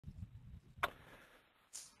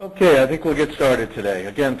Okay, I think we'll get started today.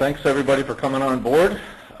 Again, thanks everybody for coming on board.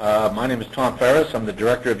 My name is Tom Ferris. I'm the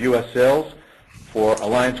Director of U.S. Sales for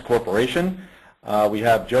Alliance Corporation. We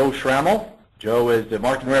have Joe Schraml. Joe is the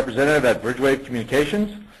Marketing Representative at BridgeWave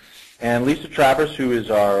Communications. And Lisa Travers, who is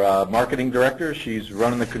our Marketing Director. She's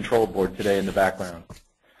running the control board today in the background.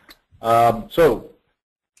 I want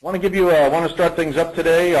to start things up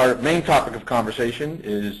today. Our main topic of conversation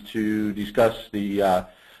is to discuss the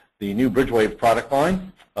new BridgeWave product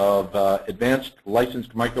line of advanced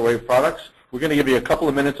licensed microwave products. We're going to give you a couple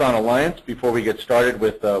of minutes on Alliance before we get started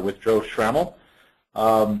with Joe Schraml.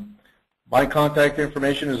 My contact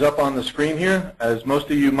information is up on the screen here. As most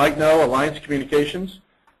of you might know, Alliance Communications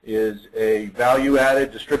is a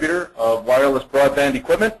value-added distributor of wireless broadband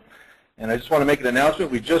equipment. And I just want to make an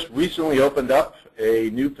announcement. We just recently opened up a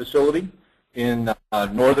new facility in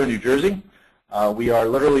northern New Jersey. We are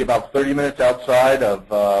literally about 30 minutes outside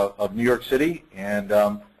of New York City, and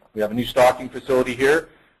we have a new stocking facility here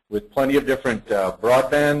with plenty of different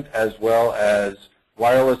broadband as well as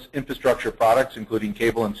wireless infrastructure products, including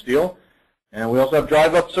cable and steel. And we also have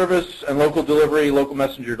drive-up service and local delivery, local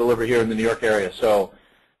messenger delivery here in the New York area. So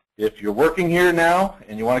if you're working here now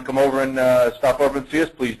and you want to come over and stop over and see us,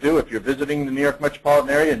 please do. If you're visiting the New York metropolitan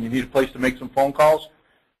area and you need a place to make some phone calls,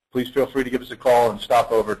 please feel free to give us a call and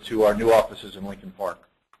stop over to our new offices in Lincoln Park.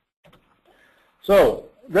 So,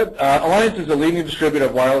 Alliance is a leading distributor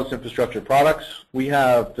of wireless infrastructure products. We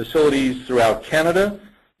have facilities throughout Canada,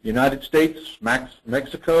 the United States,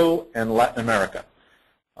 Mexico, and Latin America.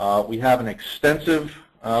 We have an extensive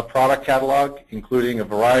product catalog, including a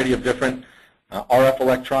variety of different RF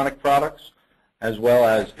electronic products, as well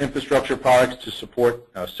as infrastructure products to support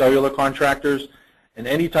cellular contractors, and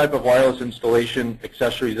any type of wireless installation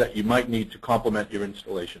accessories that you might need to complement your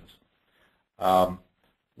installations.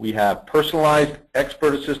 We have personalized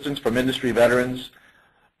expert assistance from industry veterans.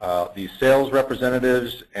 The sales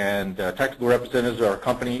representatives and technical representatives of our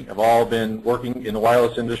company have all been working in the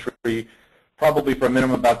wireless industry probably for a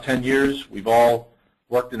minimum of about 10 years. We've all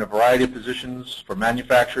worked in a variety of positions, from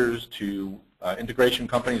manufacturers to integration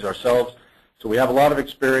companies ourselves. So we have a lot of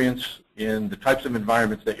experience in the types of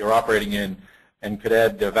environments that you're operating in and could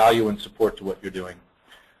add value and support to what you're doing.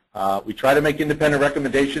 We try to make independent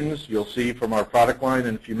recommendations. You'll see from our product line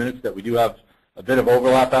in a few minutes that we do have a bit of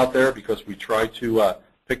overlap out there because we try to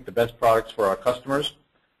pick the best products for our customers.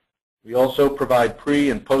 We also provide pre-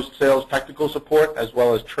 and post-sales technical support as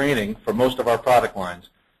well as training for most of our product lines.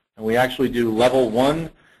 And we actually do level 1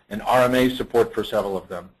 and RMA support for several of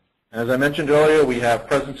them. And as I mentioned earlier, we have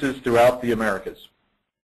presences throughout the Americas.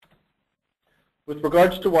 With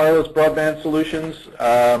regards to wireless broadband solutions,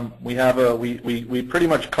 we pretty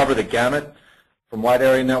much cover the gamut from wide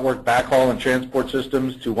area network, backhaul and transport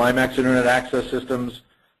systems to WiMAX internet access systems,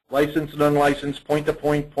 licensed and unlicensed,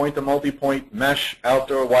 point-to-point, point-to-multipoint, mesh,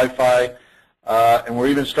 outdoor Wi-Fi, and we're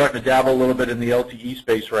even starting to dabble a little bit in the LTE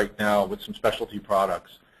space right now with some specialty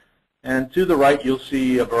products. And to the right, you'll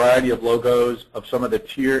see a variety of logos of some of the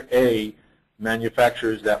Tier A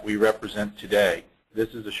manufacturers that we represent today. This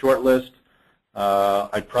is a short list.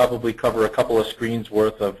 I'd probably cover a couple of screens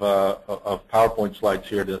worth of PowerPoint slides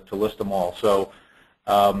here to list them all. So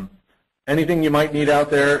anything you might need out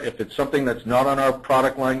there, if it's something that's not on our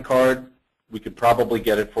product line card, we could probably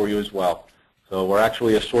get it for you as well. So we're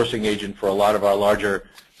actually a sourcing agent for a lot of our larger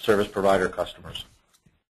service provider customers.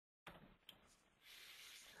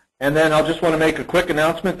 And then I'll just want to make a quick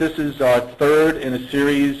announcement. This is our third in a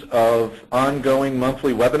series of ongoing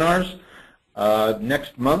monthly webinars.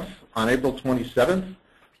 Next month, on April 27th,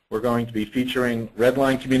 we're going to be featuring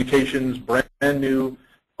Redline Communications' brand new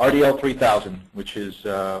RDL 3000, which is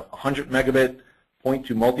a 100 megabit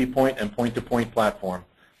point-to-multipoint and point-to-point platform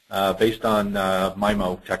based on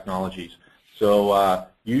MIMO technologies. So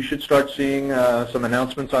you should start seeing some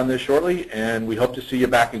announcements on this shortly, and we hope to see you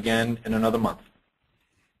back again in another month.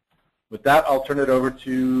 With that, I'll turn it over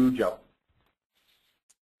to Joe.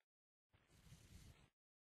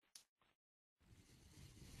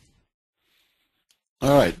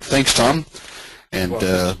 All right, thanks, Tom. And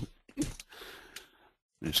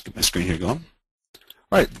just get my screen here going.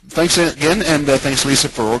 All right, thanks again, and thanks, Lisa,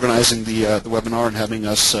 for organizing the webinar and having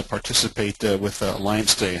us participate with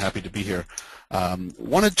Alliance today. Happy to be here.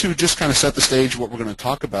 Wanted to just kind of set the stage what we're going to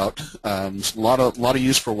talk about. A lot of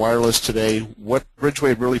use for wireless today. What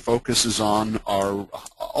BridgeWave really focuses on are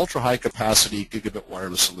ultra-high capacity gigabit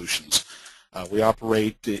wireless solutions. We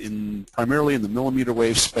operate primarily in the millimeter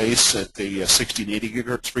wave space at the 60 and 80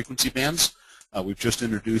 gigahertz frequency bands. We've just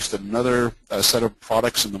introduced another set of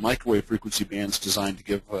products in the microwave frequency bands designed to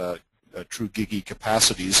give true GigE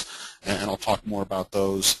capacities, and I'll talk more about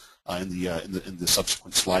those. in the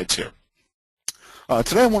subsequent slides here.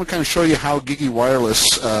 Today I want to kind of show you how GigE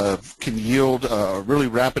Wireless can yield a really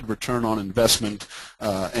rapid return on investment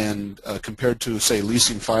and compared to, say,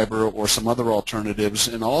 leasing fiber or some other alternatives.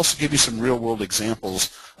 And I'll also give you some real-world examples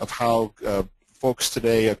of how folks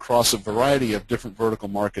today across a variety of different vertical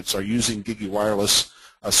markets are using GigE Wireless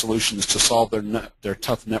solutions to solve their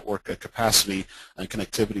tough network capacity and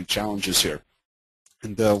connectivity challenges here.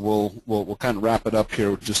 And we'll kind of wrap it up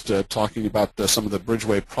here with just talking about some of the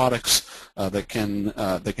BridgeWave products that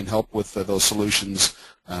can help with those solutions,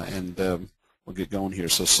 and we'll get going here.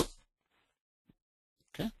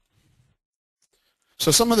 Okay. So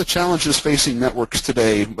some of the challenges facing networks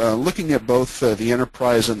today, looking at both the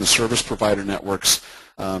enterprise and the service provider networks.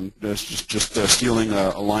 Just stealing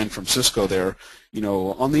a line from Cisco there.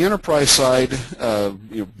 On the enterprise side,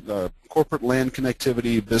 corporate LAN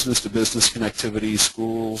connectivity, business-to-business connectivity,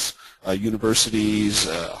 schools, universities,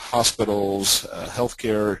 hospitals,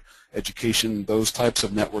 healthcare, education, those types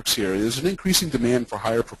of networks here. There's an increasing demand for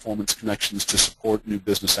higher performance connections to support new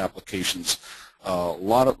business applications. A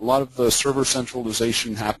lot of the server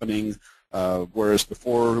centralization happening. Whereas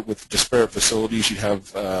before, with disparate facilities, you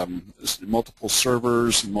have multiple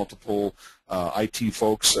servers, multiple IT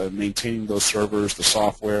folks maintaining those servers, the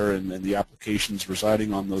software and the applications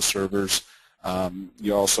residing on those servers.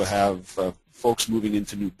 You also have folks moving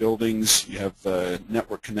into new buildings. You have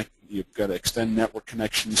you've got to extend network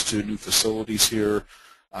connections to new facilities here.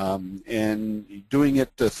 And doing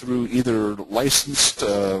it through either licensed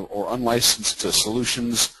or unlicensed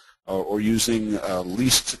solutions, or using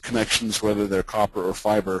leased connections, whether they're copper or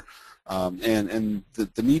fiber. And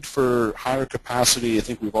the need for higher capacity, I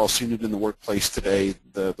think we've all seen it in the workplace today,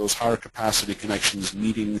 those higher capacity connections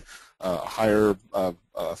needing fatter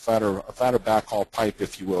backhaul pipe,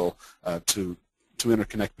 if you will, to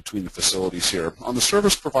interconnect between the facilities here. On the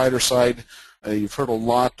service provider side, you've heard a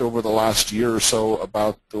lot over the last year or so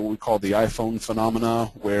about what we call the iPhone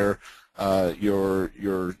phenomena, where your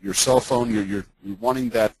cell phone, you're wanting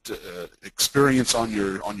that experience on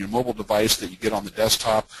your mobile device that you get on the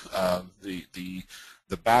desktop. The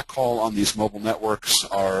backhaul on these mobile networks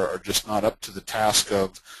are just not up to the task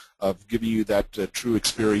of giving you that true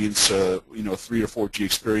experience, 3 or 4G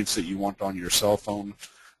experience that you want on your cell phone.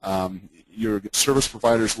 Your service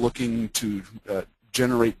providers looking to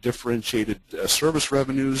generate differentiated service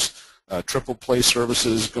revenues, triple play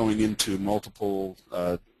services going into multiple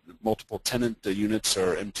tenant units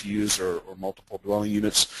or MTUs or multiple dwelling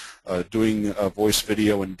units, doing voice,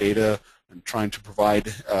 video, and data, and trying to provide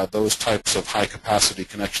those types of high-capacity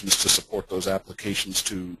connections to support those applications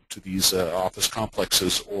to these office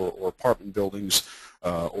complexes or apartment buildings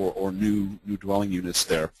or new dwelling units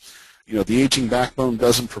there. The aging backbone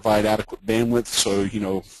doesn't provide adequate bandwidth, so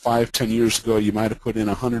 5-10 years ago you might have put in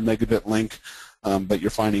a 100 megabit link. But you're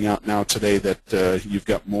finding out now today that you've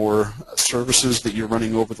got more services that you're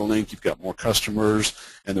running over the link, you've got more customers,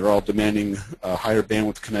 and they're all demanding higher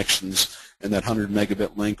bandwidth connections, and that 100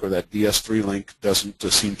 megabit link or that DS3 link doesn't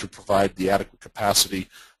seem to provide the adequate capacity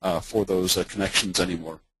for those connections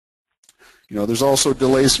anymore. There's also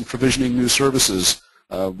delays in provisioning new services,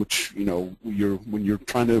 which when you're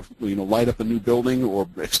trying to light up a new building or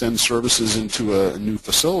extend services into a new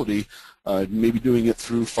facility. Maybe doing it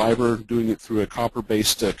through fiber, doing it through a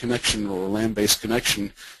copper-based connection or a LAN-based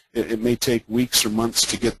connection, it may take weeks or months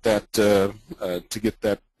to get that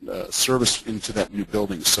service into that new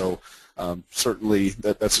building. So certainly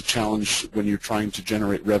that's a challenge when you're trying to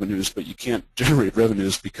generate revenues, but you can't generate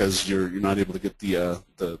revenues because you're not able to get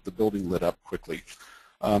the building lit up quickly.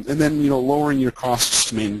 And then lowering your costs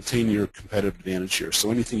to maintain your competitive advantage here.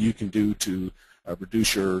 So anything you can do to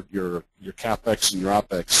reduce your CapEx and your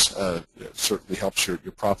OpEx certainly helps your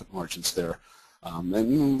profit margins there.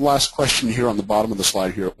 And last question here on the bottom of the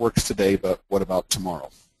slide here, it works today, but what about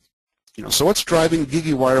tomorrow? So what's driving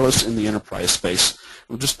GigE Wireless in the enterprise space?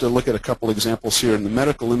 We'll just look at a couple examples here in the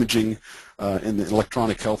medical imaging and the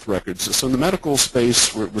electronic health records. So in the medical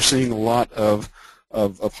space, we're seeing a lot of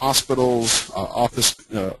hospitals,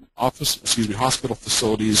 hospital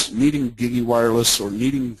facilities needing GigE Wireless or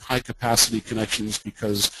needing high-capacity connections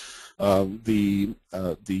because the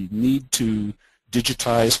need to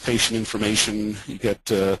digitize patient information. You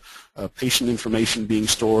get patient information being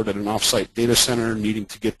stored at an off-site data center, needing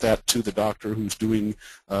to get that to the doctor who's doing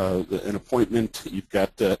an appointment. You've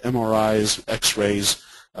got MRIs, X-rays,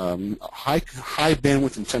 high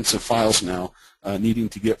bandwidth intensive files now needing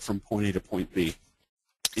to get from point A to point B.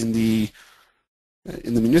 In the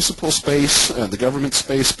municipal space, the government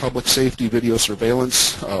space, public safety, video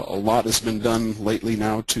surveillance, a lot has been done lately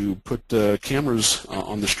now to put cameras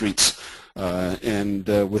on the streets. and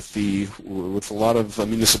with a lot of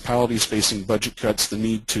municipalities facing budget cuts, the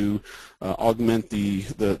need to augment the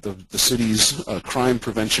city's crime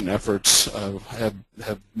prevention efforts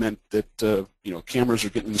have meant that cameras are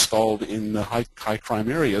getting installed in high crime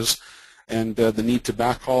areas, and the need to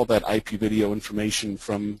backhaul that IP video information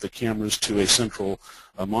from the cameras to a central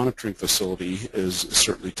monitoring facility is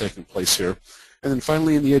certainly taking place here. And then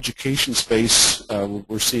finally, in the education space,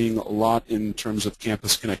 we're seeing a lot in terms of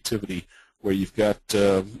campus connectivity, where you've got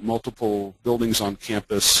multiple buildings on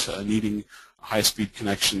campus needing high-speed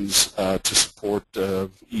connections to support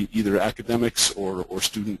either academics or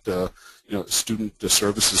student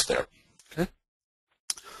services there. Okay.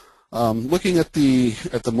 Looking at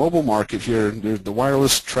the mobile market here, the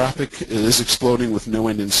wireless traffic is exploding with no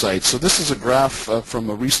end in sight. So this is a graph from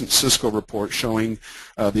a recent Cisco report showing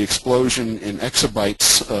the explosion in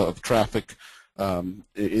exabytes of traffic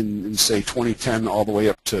in say 2010 all the way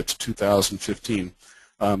up to 2015.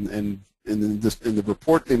 And in the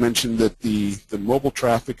report they mentioned that the mobile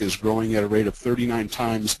traffic is growing at a rate of 39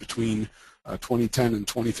 times between 2010 and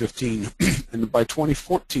 2015, and by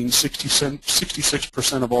 2014,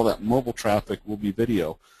 66% of all that mobile traffic will be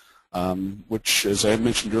video, which, as I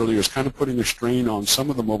mentioned earlier, is kind of putting a strain on some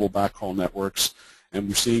of the mobile backhaul networks, and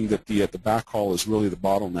we're seeing that the backhaul is really the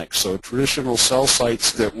bottleneck. So traditional cell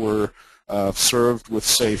sites that were served with,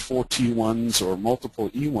 say, 4 T1s or multiple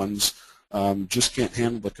E1s just can't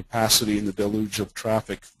handle the capacity and the deluge of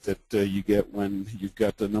traffic that you get when you've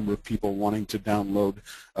got the number of people wanting to download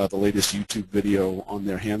the latest YouTube video on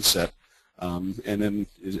their handset. And then,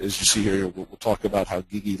 as you see here, we'll talk about how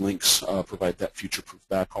GigE links provide that future-proof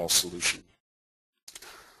backhaul solution.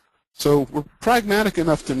 So we're pragmatic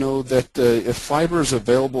enough to know that if fiber is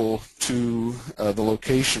available to the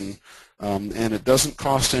location, and it doesn't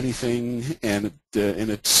cost anything, and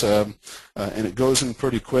it goes in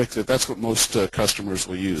pretty quick, that's what most customers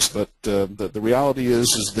will use. But the reality is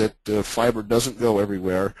that fiber doesn't go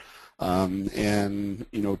everywhere, and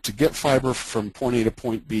to get fiber from point A to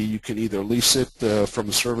point B, you can either lease it from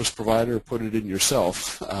a service provider or put it in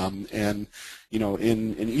yourself. And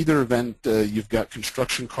in either event, you've got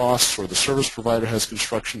construction costs, or the service provider has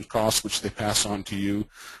construction costs, which they pass on to you.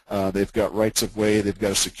 They've got rights of way. They've got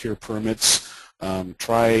to secure permits.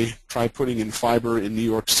 Try putting in fiber in New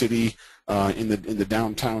York City in the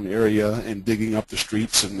downtown area and digging up the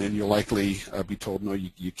streets, and then you'll likely be told, no,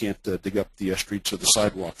 you can't dig up the streets or the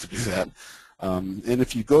sidewalk to do that. And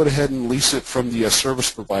if you go ahead and lease it from the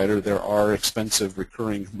service provider, there are expensive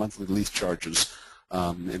recurring monthly lease charges.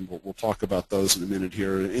 And we'll talk about those in a minute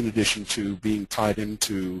here, in addition to being tied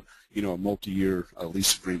into a multi-year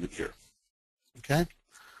lease agreement here. Okay.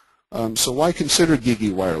 So why consider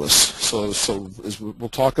GigE wireless? So as we'll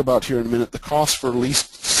talk about here in a minute, the cost for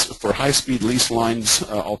high-speed lease lines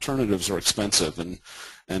alternatives are expensive,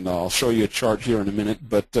 and I'll show you a chart here in a minute.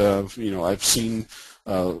 But I've seen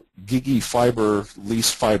GigE fiber,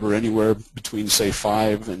 leased fiber, anywhere between say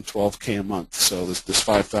 $5,000 and $12,000 a month. So this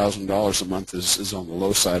 $5,000 a month is on the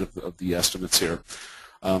low side of the estimates here.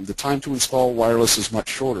 The time to install wireless is much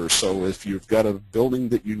shorter. So if you've got a building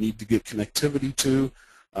that you need to get connectivity to,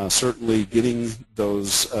 certainly getting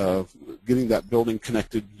that building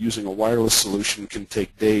connected using a wireless solution can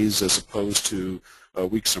take days as opposed to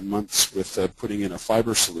weeks or months with putting in a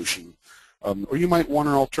fiber solution. Or you might want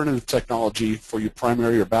an alternative technology for your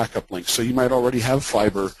primary or backup link. So you might already have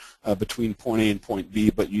fiber between point A and point B,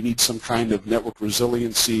 but you need some kind of network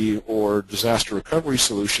resiliency or disaster recovery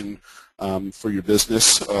solution for your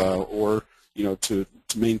business, or to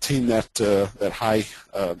maintain that high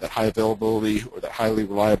availability or that highly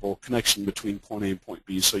reliable connection between point A and point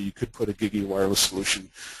B. So you could put a GigE wireless solution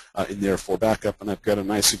in there for backup, and I've got a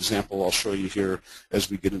nice example I'll show you here as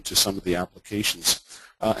we get into some of the applications.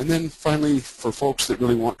 And then finally, for folks that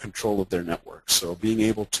really want control of their network, so being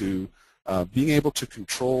able to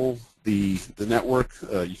control the network,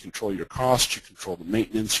 you control your costs, you control the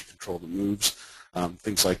maintenance, you control the moves,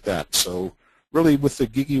 things like that. So really, with the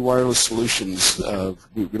GigE wireless solutions,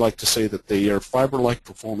 we like to say that they are fiber-like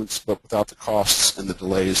performance, but without the costs and the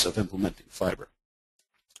delays of implementing fiber.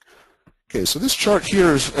 Okay, so this chart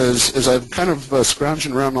here is as I'm kind of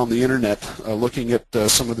scrounging around on the internet, looking at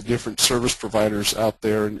some of the different service providers out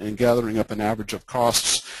there and gathering up an average of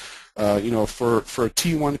costs. For a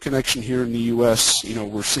T1 connection here in the U.S.,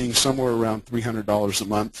 we're seeing somewhere around $300 a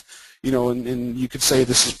month. And you could say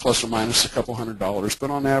this is plus or minus a couple $100, but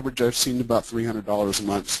on average, I've seen about $300 a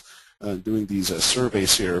month doing these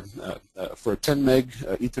surveys here. For a 10 meg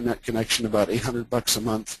Ethernet connection, about $800 a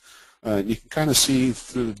month. You can kind of see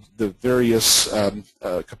through the various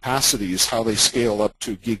capacities how they scale up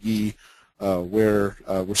to GigE where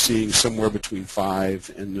we're seeing somewhere between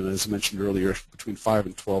 5 and, as I mentioned earlier, between 5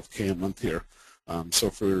 and 12K a month here.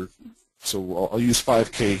 So I'll use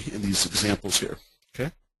 5K in these examples here.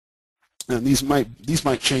 Okay, and these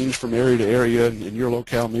might change from area to area, and your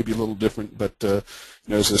locale may be a little different. But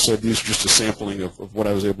as I said, these are just a sampling of what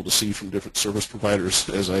I was able to see from different service providers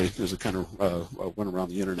as I kind of went around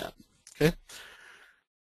the internet. Okay.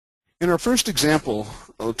 In our first example,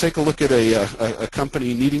 we'll take a look at a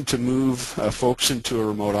company needing to move folks into a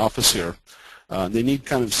remote office here. They need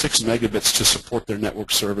kind of 6 megabits to support their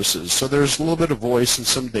network services. So there's a little bit of voice and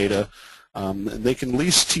some data. And they can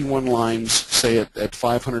lease T1 lines, say, at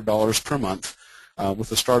 $500 per month,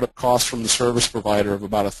 with a startup cost from the service provider of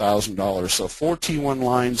about $1,000. So 4 T1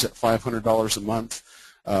 lines at $500 a month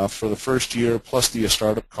for the first year, plus the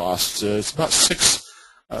startup costs. It's about 6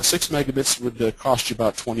 megabits would cost you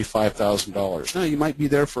about $25,000. Now, you might be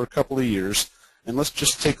there for a couple of years, and let's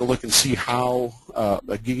just take a look and see how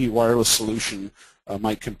a GigE wireless solution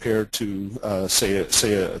might compare to, say, a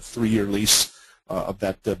 3-year lease of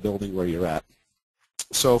that building where you're at.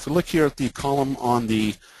 So if we look here at the column on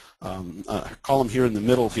the column here in the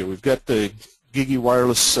middle here, we've got the GigE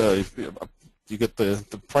wireless. You get the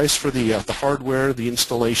price for the hardware, the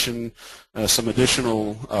installation, some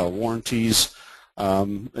additional warranties.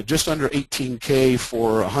 Just under 18K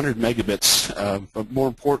for 100 megabits, but more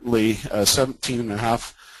importantly,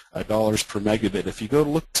 $17.50 per megabit. If you go to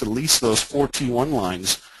look to lease those 4 T1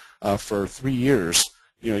 lines for 3 years,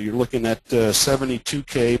 you're looking at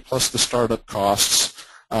 72K plus the startup costs.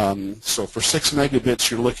 So for 6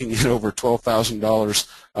 megabits, you're looking at over $12,000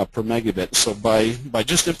 per megabit. So by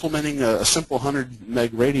just implementing a simple 100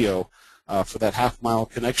 meg radio for that half-mile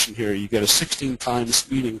connection here, you get a 16 times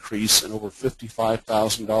speed increase and over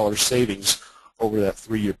 $55,000 savings over that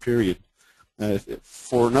 3-year period.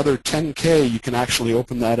 For another 10K, you can actually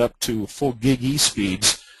open that up to full GigE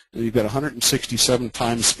speeds. And you've got 167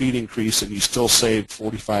 times speed increase, and you still save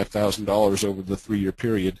 $45,000 over the 3-year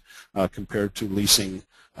period compared to leasing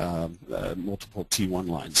multiple T1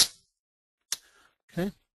 lines.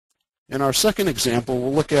 Okay. In our second example,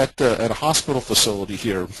 we'll look at a hospital facility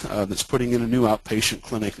here that's putting in a new outpatient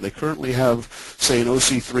clinic. They currently have, say, an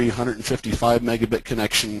OC3 155 megabit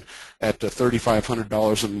connection at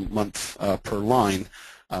 $3,500 a month per line.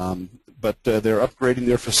 But they're upgrading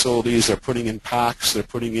their facilities. They're putting in PACs. They're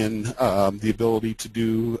putting in the ability to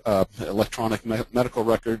do electronic medical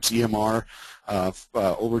records, EMR,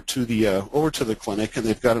 over to the clinic, and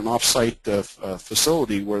they've got an off-site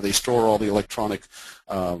facility where they store all the electronic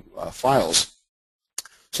files.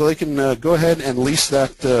 So they can go ahead and lease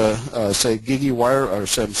that, say, GigE wire, or a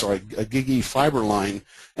GigE fiber line,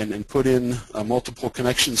 and put in multiple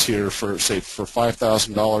connections here for, say, for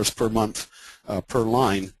 $5,000 per month per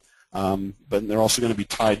line. But they're also going to be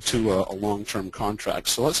tied to a long-term contract.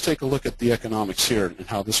 So let's take a look at the economics here and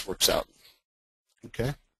how this works out.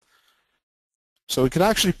 Okay. So we could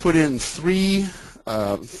actually put in three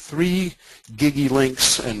GigE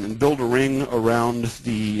links and build a ring around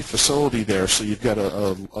the facility there. So you've got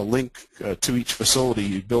a link to each facility.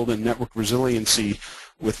 You build in network resiliency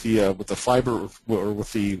with the fiber or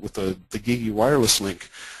with the GigE wireless link,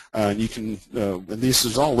 and you can. And this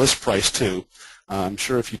is all list price too. I'm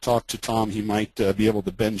sure if you talk to Tom, he might be able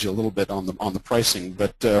to bend you a little bit on the pricing.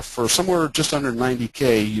 But for somewhere just under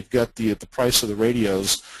 90K, you've got the price of the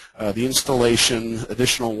radios, the installation,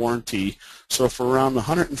 additional warranty. So for around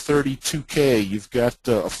 132K, you've got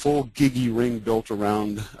a full GigE ring built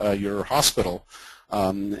around your hospital,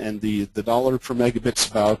 and the dollar per megabit's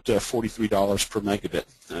about $43 per megabit.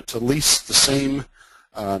 To lease the same,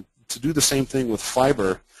 to do the same thing with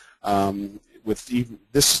fiber.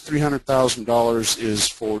 This $300,000 is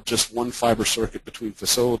for just one fiber circuit between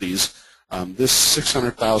facilities. This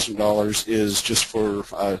 $600,000 is just for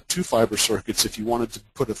 2 fiber circuits. If you wanted to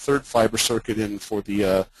put a third fiber circuit in for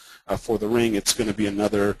the ring, it's going to be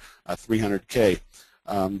another $300K.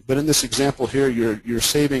 But in this example here, you're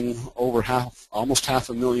saving over almost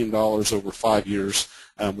 $500,000 over 5 years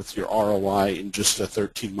with your ROI in just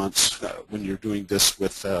 13 months when you're doing this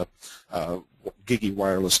with GigE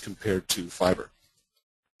wireless compared to fiber.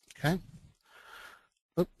 Okay.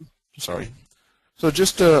 Oops, sorry. So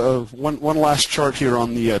just one last chart here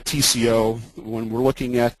on the TCO. When we're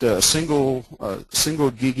looking at a single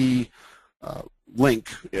GigE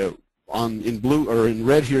link, in blue or in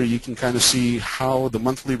red here, you can kind of see how the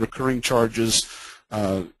monthly recurring charges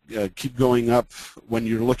keep going up when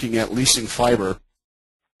you're looking at leasing fiber.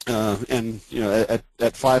 And at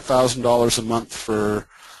 $5,000 a month for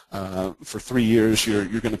 3 years, you're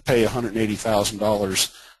going to pay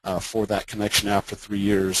 $180,000 for that connection after 3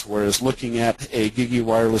 years, whereas looking at a GigE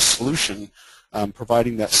wireless solution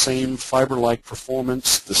providing that same fiber-like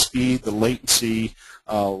performance, the speed, the latency,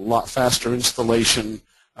 a lot faster installation,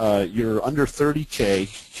 you're under 30K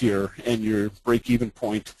here, and your break-even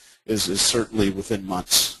point is certainly within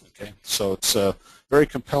months. Okay, so it's a very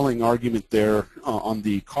compelling argument there on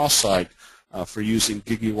the cost side for using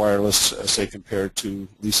GigE wireless, say, compared to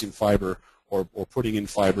leasing fiber or putting in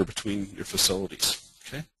fiber between your facilities.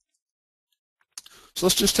 Okay, so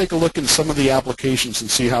let's just take a look at some of the applications and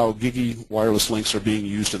see how GigE wireless links are being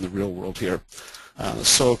used in the real world here.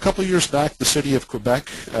 So a couple of years back, the city of Quebec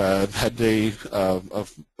had a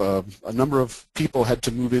number of people had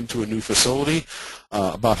to move into a new facility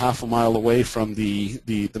about half a mile away from the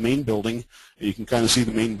main building. You can kind of see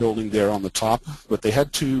the main building there on the top, but they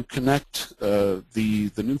had to connect the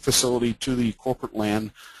new facility to the corporate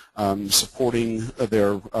LAN, supporting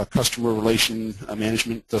their customer relation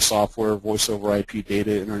management software, voice over IP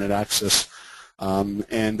data, internet access.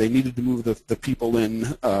 And they needed to move the people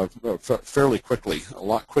in fairly quickly, a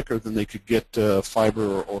lot quicker than they could get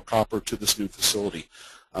fiber or copper to this new facility.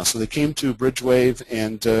 So they came to BridgeWave,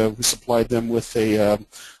 and we supplied them with a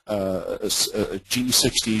GE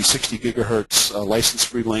 60 gigahertz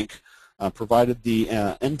license-free link, provided the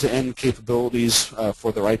end-to-end capabilities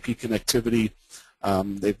for their IP connectivity.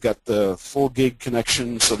 They've got the full gig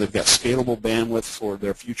connection, so they've got scalable bandwidth for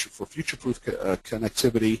their future-proof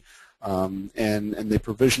connectivity. And they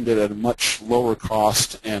provisioned it at a much lower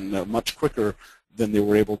cost and much quicker than they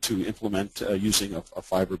were able to implement using a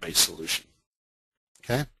fiber-based solution.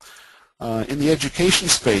 Okay. In the education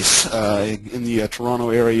space, in the Toronto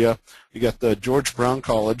area, you got the George Brown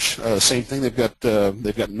College. Same thing. They've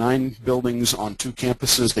got 9 buildings on 2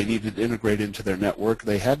 campuses. They needed to integrate into their network.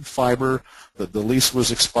 They had fiber. The lease was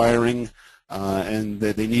expiring. And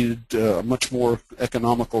they needed a much more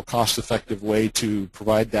economical, cost-effective way to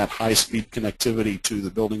provide that high-speed connectivity to the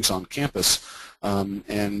buildings on campus.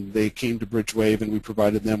 And they came to BridgeWave, and we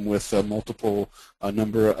provided them with a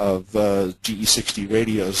number of GE 60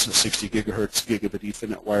 radios, 60 gigahertz gigabit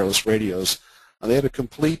Ethernet wireless radios. They had a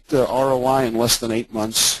complete ROI in less than 8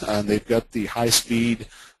 months, and they've got the high-speed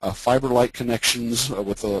fiber-like connections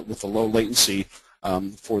with a low latency.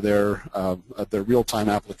 For their real-time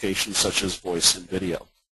applications such as voice and video.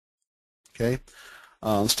 Okay,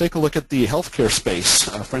 let's take a look at the healthcare space.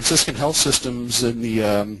 Franciscan Health Systems in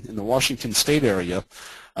the Washington State area,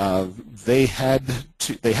 they had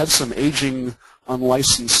some aging,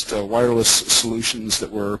 unlicensed wireless solutions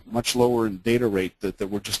that were much lower in data rate that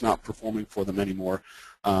were just not performing for them anymore,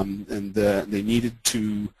 and they needed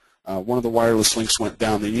to. One of the wireless links went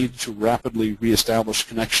down. They needed to rapidly reestablish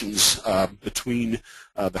connections between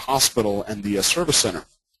the hospital and the service center.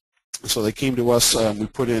 So they came to us. We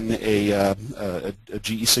put in a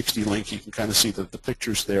GE 60 link. You can kind of see the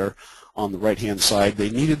pictures there on the right-hand side. They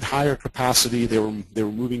needed higher capacity. They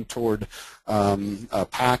were moving toward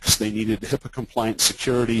PACs. They needed HIPAA-compliant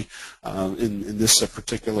security in this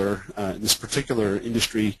particular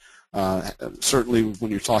industry. Certainly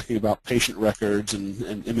when you're talking about patient records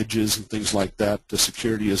and images and things like that, the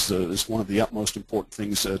security is one of the utmost important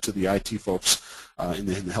things to the IT folks in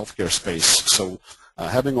the healthcare space. So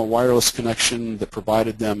having a wireless connection that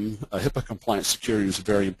provided them a HIPAA-compliant security was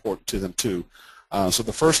very important to them too. So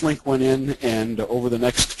the first link went in, and over the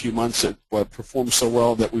next few months it performed so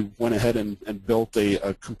well that we went ahead and built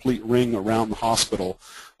a complete ring around the hospital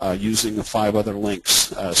using the 5 other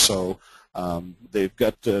links. They've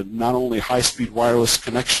got not only high-speed wireless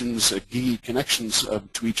connections, GigE connections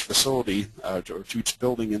to each facility or to each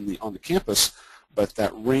building on the campus, but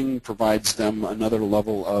that ring provides them another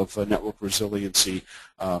level of network resiliency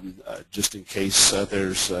just in case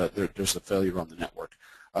there's a failure on the network.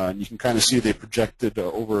 And you can kind of see they projected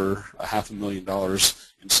over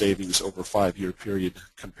 $500,000 in savings over a 5-year period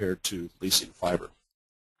compared to leasing fiber.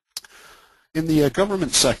 In the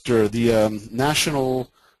government sector, the national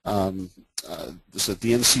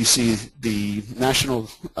the NCC, the national,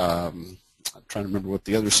 I'm trying to remember what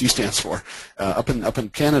the other C stands for, up in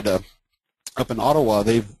Canada, up in Ottawa,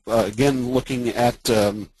 they've again looking at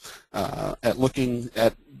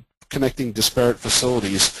connecting disparate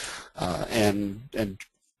facilities and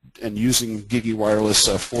using GigE wireless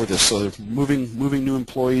for this. So they're moving new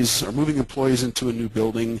employees or moving employees into a new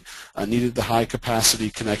building, needed the high capacity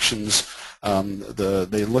connections.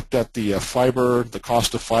 They looked at the fiber, the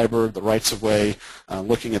cost of fiber, the rights of way,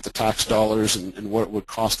 looking at the tax dollars and what it would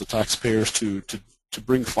cost the taxpayers to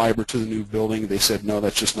bring fiber to the new building. They said, no,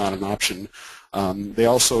 that's just not an option. They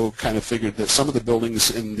also kind of figured that some of the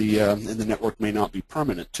buildings in the network may not be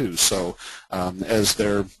permanent too. So as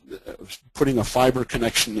they're putting a fiber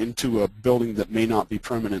connection into a building that may not be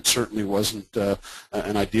permanent, certainly wasn't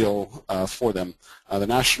an ideal for them. The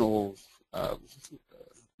national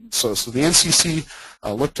So the NCC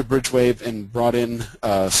looked to BridgeWave and brought in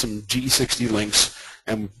some GE60 links,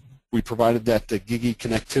 and we provided that GigE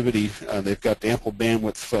connectivity. They've got ample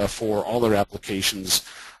bandwidth for all their applications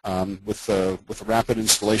with a rapid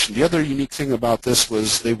installation. The other unique thing about this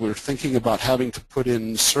was they were thinking about having to put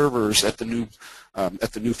in servers at the new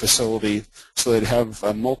facility, so they'd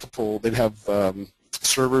have multiple. They'd have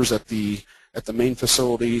servers at the main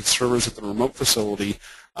facility, servers at the remote facility.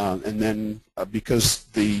 And then because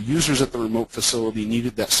the users at the remote facility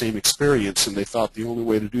needed that same experience, and they thought the only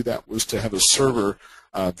way to do that was to have a server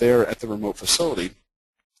there at the remote facility.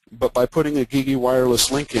 But by putting a GigE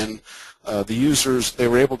wireless link in, the users, they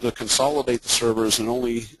were able to consolidate the servers and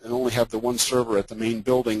only have the one server at the main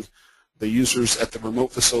building. The users at the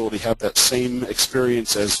remote facility have that same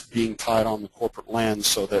experience as being tied on the corporate LAN,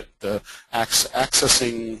 so that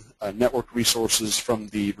accessing network resources from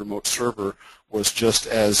the remote server was just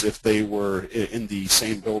as if they were in the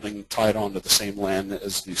same building, tied onto the same LAN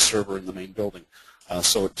as the server in the main building.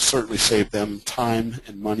 So it certainly saved them time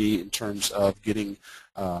and money in terms of getting,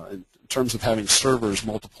 in terms of having servers,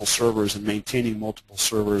 multiple servers, and maintaining multiple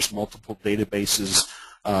servers, multiple databases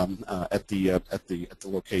at the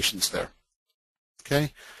locations there.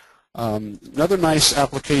 Okay. Another nice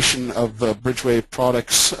application of BridgeWave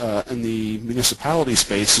products in the municipality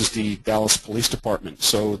space is the Dallas Police Department.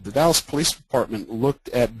 So the Dallas Police Department looked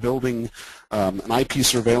at building an IP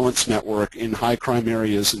surveillance network in high crime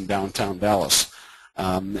areas in downtown Dallas.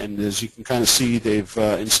 And as you can kind of see, they've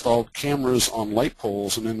installed cameras on light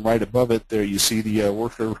poles, and then right above it there you see the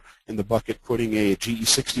worker in the bucket putting a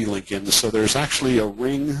GE60 link in. So there's actually a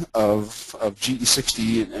ring of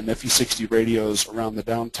GE60 and FE60 radios around the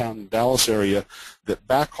downtown Dallas area that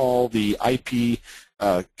backhaul the IP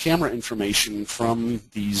camera information from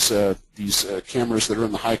these cameras that are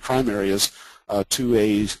in the high crime areas to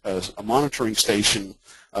a monitoring station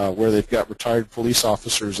where they've got retired police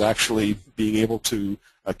officers actually being able to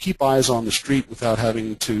keep eyes on the street without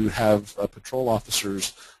having to have patrol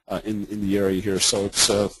officers in the area here. So it's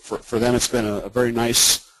for them, it's been a very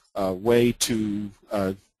nice way to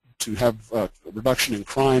have a reduction in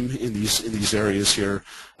crime in these areas here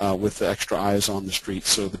with extra eyes on the street.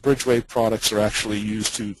 So the BridgeWave products are actually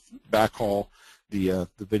used to backhaul the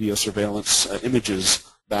video surveillance images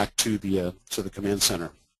back to the command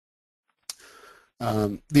center.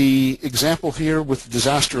 The example here with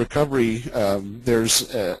disaster recovery,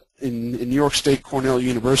 there's in New York State, Cornell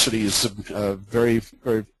University is a very,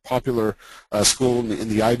 very popular school in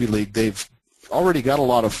the Ivy League. They've already got a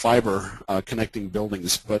lot of fiber connecting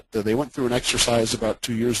buildings, but they went through an exercise about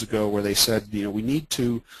 2 years ago where they said, you know, we need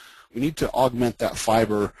to augment that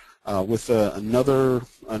fiber with another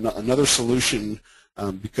solution.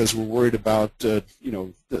 Because we're worried about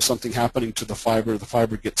something happening to the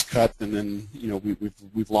fiber gets cut, and then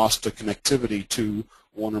we've lost the connectivity to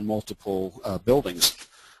one or multiple buildings.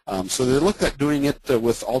 So they looked at doing it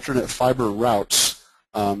with alternate fiber routes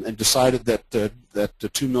and decided that the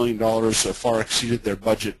 $2 million far exceeded their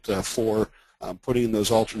budget for putting in those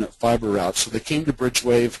alternate fiber routes. So they came to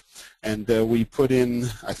BridgeWave, and we put in,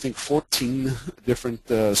 I think, 14 different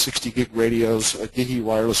 60 gig radios, GigE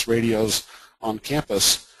wireless radios on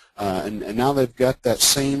campus, and now they've got that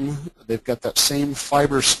same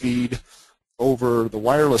fiber speed over the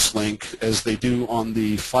wireless link as they do on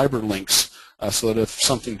the fiber links, so that if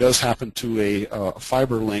something does happen to a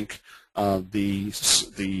fiber link, the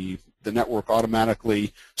network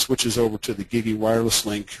automatically switches over to the GigE wireless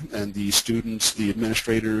link, and the students, the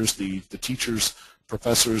administrators, the teachers,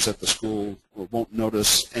 professors at the school won't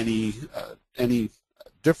notice any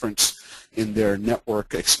difference in their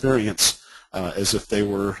network experience. As if they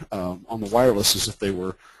were on the wireless, as if they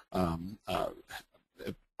were on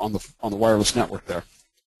the wireless network there.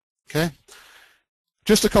 Okay,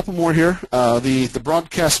 just a couple more here. The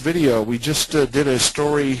broadcast video. We just did a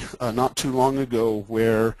story not too long ago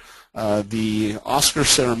where the Oscar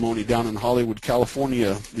ceremony down in Hollywood,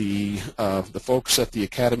 California. The folks at the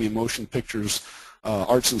Academy of Motion Pictures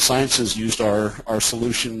Arts and Sciences used our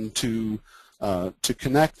solution to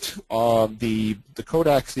connect the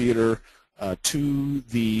Kodak Theater to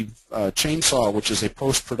the Chainsaw, which is a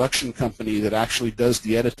post-production company that actually does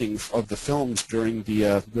the editing of the films during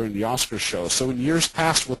the Oscar show. So in years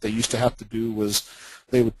past, what they used to have to do was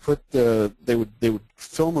they would they would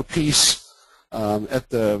film a piece and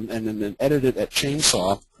then edit it at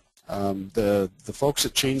Chainsaw, the folks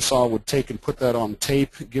at Chainsaw would take and put that on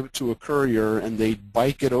tape, give it to a courier, and they'd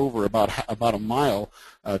bike it over about a mile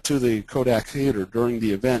to the Kodak Theater during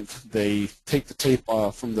the event. They take the tape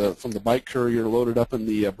from the bike courier, load it up in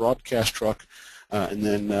the broadcast truck, and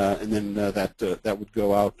then that would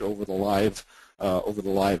go out over the live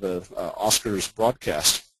Oscars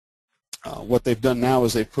broadcast. What they've done now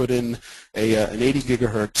is they put in an 80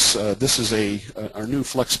 gigahertz. This is our new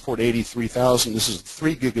FlexPort 83000. This is a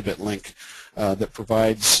 3 gigabit link that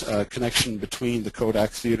provides connection between the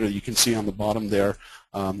Kodak Theater you can see on the bottom there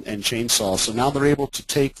and Chainsaw. So now they're able to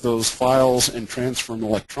take those files and transfer them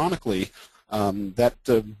electronically. One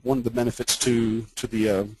of the benefits to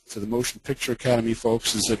the Motion Picture Academy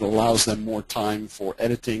folks is it allows them more time for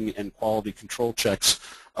editing and quality control checks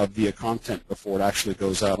of the content before it actually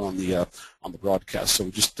goes out on the broadcast. So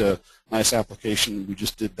just a nice application. We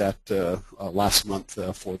just did that last month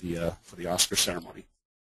for the Oscar ceremony.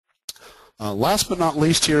 Last but not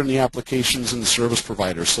least here in the applications and the service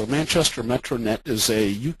providers. So Manchester Metronet is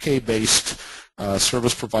a UK-based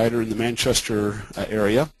service provider in the Manchester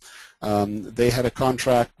area. They had a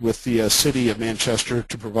contract with the city of Manchester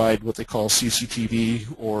to provide what they call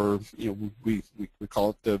CCTV, or we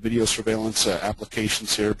call it video surveillance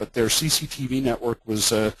applications here. But their CCTV network was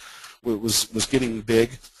getting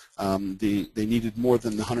big. They needed more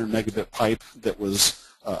than the 100 megabit pipe that was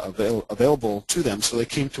available to them. So they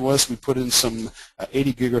came to us. We put in some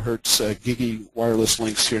 80 gigahertz GigE wireless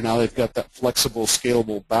links here. Now they've got that flexible,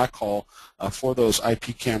 scalable backhaul for those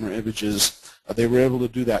IP camera images. They were able to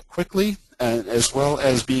do that quickly, as well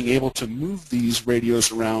as being able to move these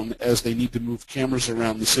radios around as they need to move cameras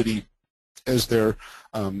around the city as they're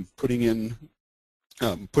putting in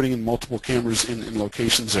multiple cameras in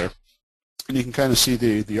locations there. And you can kind of see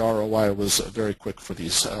the ROI was very quick for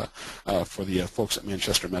these for the folks at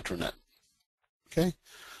Manchester Metronet. Okay,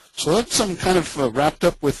 so that's kind of wrapped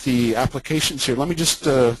up with the applications here. Let me just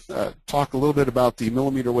talk a little bit about the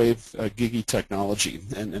millimeter wave GigE technology,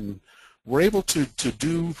 and we're able to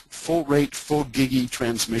do full rate, full GigE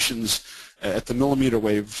transmissions at the millimeter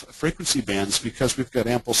wave frequency bands because we've got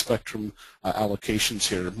ample spectrum allocations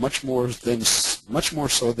here, much more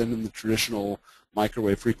so than in the traditional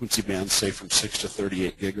microwave frequency bands, say from 6 to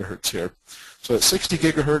 38 gigahertz here. So at 60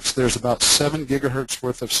 gigahertz, there's about 7 gigahertz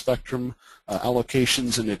worth of spectrum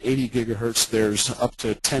allocations, and at 80 gigahertz, there's up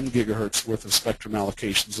to 10 gigahertz worth of spectrum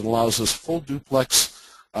allocations. It allows us full duplex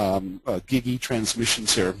GigE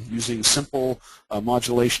transmissions here using simple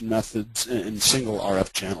modulation methods in single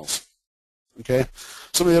RF channels. Okay,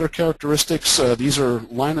 some of the other characteristics, these are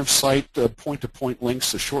line of sight point-to-point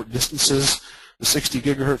links to short distances. The 60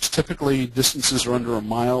 gigahertz, typically distances are under a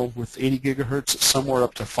mile. With 80 gigahertz, somewhere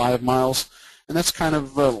up to 5 miles. And that's kind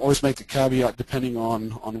of always make the caveat depending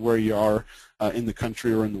on where you are in the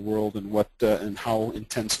country or in the world and what and how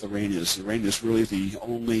intense the rain is. The rain is really the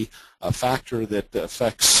only factor that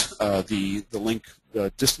affects the link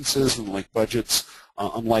distances and link budgets,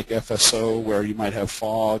 unlike FSO where you might have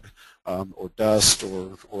fog or dust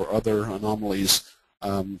or other anomalies.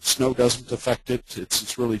 Snow doesn't affect it.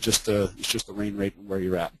 It's really just the rain rate and where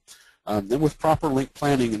you're at. Then with proper link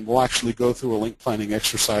planning, and we'll actually go through a link planning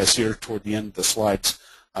exercise here toward the end of the slides.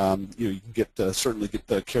 You can get certainly get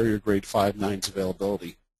the carrier grade 5 nines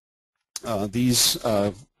availability. These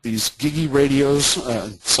GigE radios,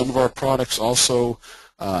 some of our products also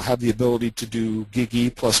have the ability to do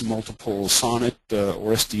GigE plus multiple SONET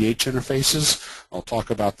or SDH interfaces. I'll talk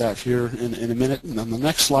about that here in a minute. And on the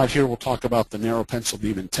next slide here, we'll talk about the narrow pencil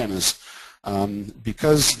beam antennas.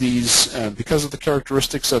 Because of the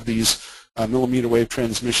characteristics of these millimeter wave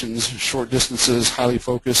transmissions, short distances, highly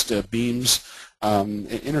focused beams,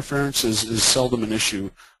 interference is seldom an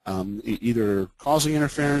issue. Either causing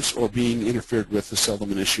interference or being interfered with is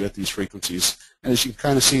seldom an issue at these frequencies. And as you can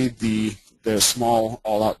kind of see, the small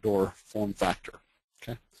all-outdoor form factor.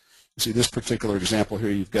 Okay, you see this particular example here.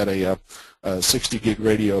 You've got a 60 gig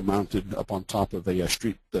radio mounted up on top of a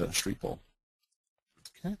street pole.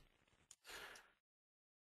 Okay.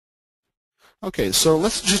 Okay, so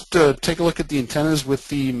let's just take a look at the antennas with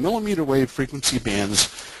the millimeter wave frequency bands.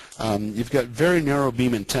 You've got very narrow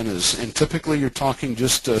beam antennas, and typically you're talking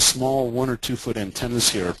just small 1 or 2 foot antennas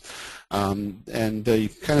here. You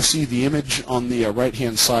kind of see the image on the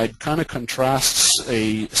right-hand side kind of contrasts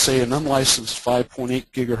say an unlicensed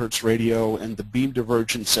 5.8 gigahertz radio and the beam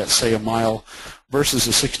divergence at say a mile versus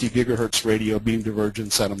a 60 gigahertz radio beam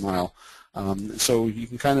divergence at a mile. So you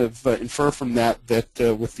can kind of infer from that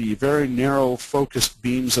with the very narrow focused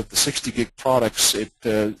beams of the 60 gig products,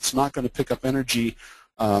 it's not going to pick up energy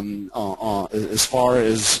as far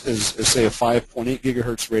as say a 5.8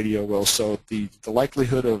 gigahertz radio will. So the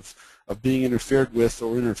likelihood of being interfered with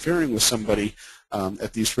or interfering with somebody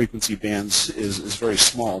at these frequency bands is very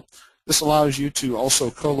small. This allows you to also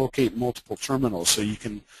co-locate multiple terminals, so you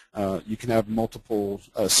can have multiple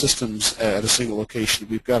systems at a single location.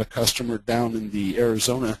 We've got a customer down in the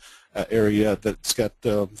Arizona area that's got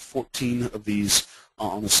 14 of these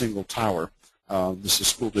on a single tower. This is a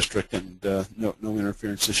school district, and no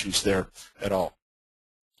interference issues there at all.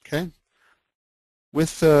 Okay. With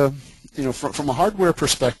from a hardware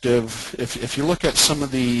perspective, if you look at some of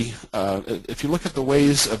the if you look at the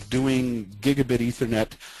ways of doing gigabit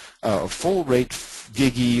Ethernet, full rate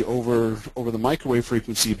GigE over the microwave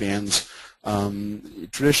frequency bands,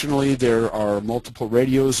 traditionally there are multiple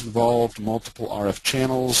radios involved, multiple RF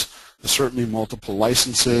channels, certainly multiple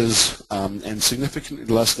licenses, and significantly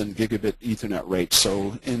less than gigabit Ethernet rates.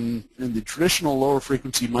 So in the traditional lower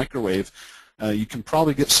frequency microwave, you can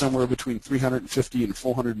probably get somewhere between 350 and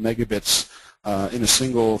 400 megabits in a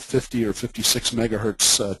single 50 or 56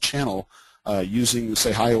 megahertz channel using,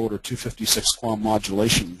 say, high order 256 QAM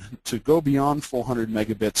modulation. To go beyond 400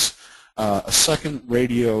 megabits, a second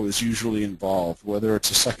radio is usually involved, whether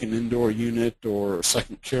it's a second indoor unit or a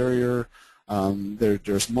second carrier.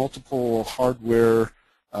 There's multiple hardware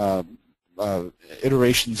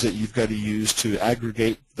iterations that you've got to use to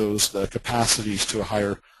aggregate those capacities to a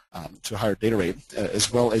higher data rate,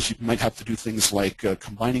 as well as you might have to do things like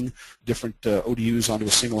combining different ODUs onto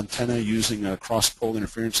a single antenna using cross-pole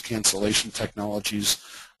interference cancellation technologies,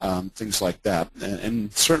 things like that.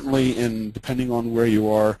 And certainly, depending on where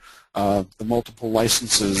you are, the multiple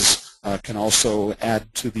licenses can also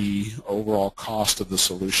add to the overall cost of the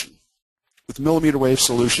solution. With millimeter wave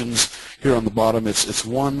solutions, here on the bottom, it's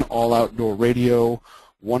one all-outdoor radio,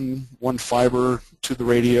 one fiber to the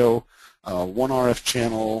radio, one RF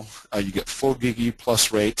channel. You get full GigE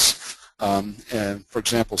plus rates, and for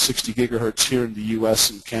example, 60 gigahertz here in the U.S.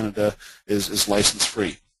 and Canada is license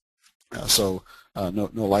free, so no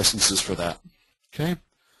licenses for that. Okay,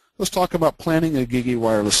 let's talk about planning a GigE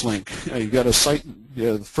wireless link. You've got a site.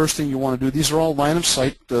 The first thing you want to do, these are all line of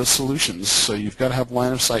sight solutions, so you've got to have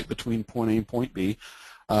line of sight between point A and point B.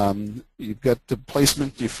 You've got the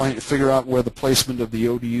placement. You figure out where the placement of the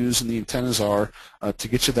ODUs and the antennas are to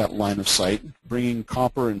get you that line of sight. Bringing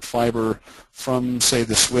copper and fiber from, say,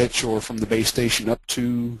 the switch or from the base station up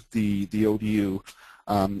to the ODU,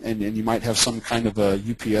 and you might have some kind of a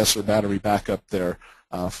UPS or battery backup there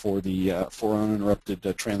for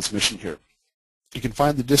uninterrupted transmission here. You can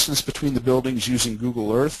find the distance between the buildings using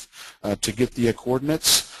Google Earth to get the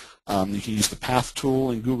coordinates. You can use the path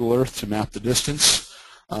tool in Google Earth to map the distance.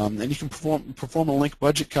 And you can perform a link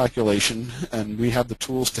budget calculation, and we have the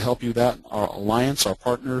tools to help you that. Our alliance, our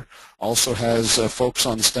partner, also has folks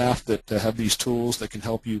on staff that have these tools that can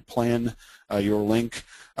help you plan your link.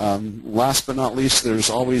 Last but not least, there's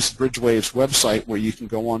always BridgeWave's website, where you can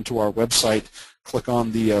go onto our website, click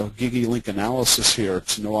on the GigE link analysis here.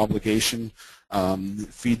 It's no obligation.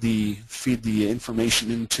 Feed the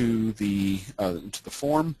information into the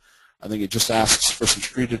form. I think it just asks for some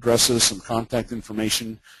street addresses, some contact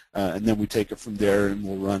information, and then we take it from there, and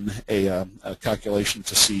we'll run a calculation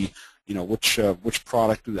to see, which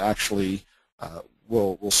product actually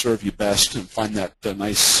will serve you best, and find that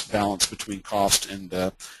nice balance between cost and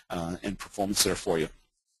performance there for you.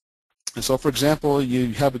 And so, for example,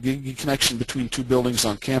 you have a GigE connection between two buildings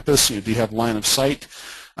on campus. Do you have line of sight?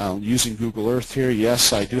 Using Google Earth here,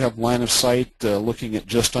 yes, I do have line of sight looking at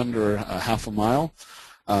just under half a mile.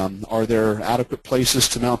 Are there adequate places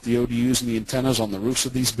to mount the ODUs and the antennas on the roofs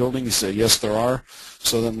of these buildings? Yes, there are.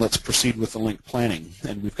 So then let's proceed with the link planning.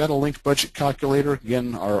 And we've got a link budget calculator.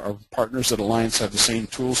 Again, our partners at Alliance have the same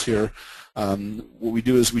tools here. What we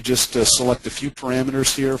do is we just select a few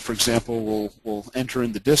parameters here. For example, we'll enter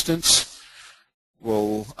in the distance.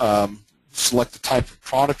 We'll select the type of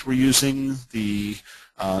product we're using, the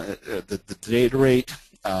data rate,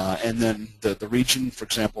 and then the region. For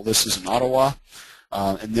example, this is in Ottawa.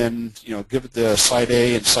 And then, give it the Site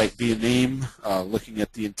A and Site B a name, looking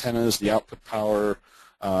at the antennas, the output power,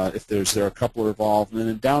 if there are a couple involved. And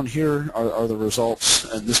then down here are the results.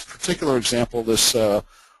 In this particular example, this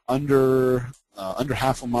under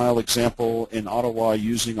half a mile example in Ottawa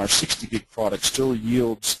using our 60 gig product still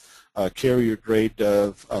yields carrier grade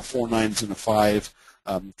of 4 nines and a 5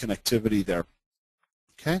 connectivity there.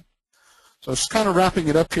 Okay, so it's kind of wrapping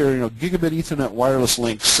it up here. Gigabit Ethernet wireless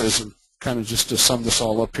links, as kind of just to sum this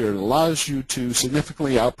all up here, it allows you to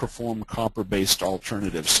significantly outperform copper-based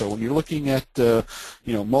alternatives. So when you're looking at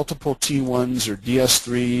multiple T1s or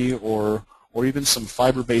DS3 or or even some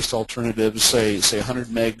fiber-based alternatives, say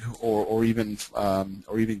 100 meg or even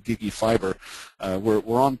GigE fiber.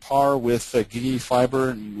 We're on par with GigE fiber,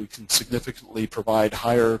 and we can significantly provide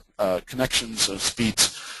higher connections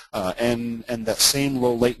speeds and that same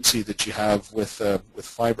low latency that you have with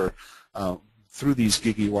fiber through these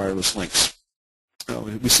GigE wireless links.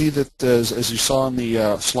 We see that, as you saw in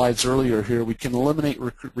the slides earlier here, we can eliminate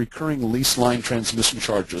recurring lease line transmission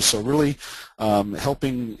charges. So really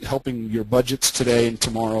helping your budgets today and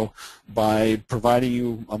tomorrow by providing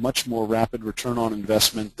you a much more rapid return on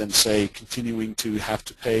investment than, say, continuing to have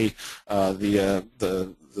to pay the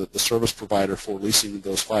service provider for leasing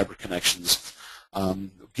those fiber connections.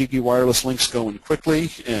 GigE wireless links go in quickly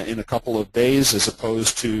in a couple of days as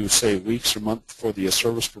opposed to, say, weeks or months for the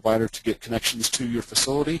service provider to get connections to your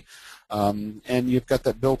facility. And you've got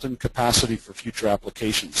that built-in capacity for future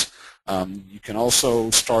applications. You can also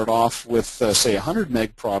start off with, say, a 100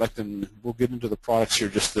 meg product, and we'll get into the products here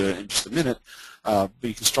in just a minute, but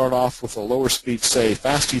you can start off with a lower speed, say,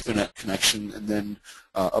 fast Ethernet connection, and then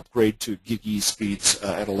upgrade to GigE speeds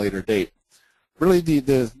at a later date. Really,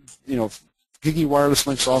 GigE wireless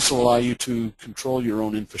links also allow you to control your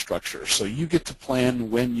own infrastructure. So you get to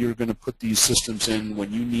plan when you're going to put these systems in,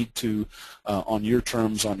 when you need to, on your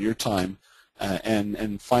terms, on your time,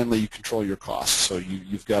 and finally you control your costs. So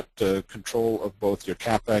you've got control of both your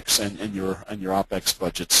CapEx and your OpEx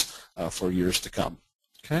budgets for years to come.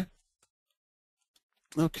 Okay.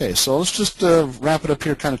 Okay, so let's just wrap it up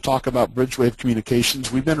here, kind of talk about BridgeWave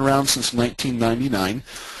Communications. We've been around since 1999.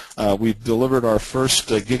 We've delivered our first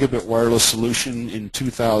gigabit wireless solution in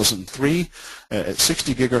 2003 at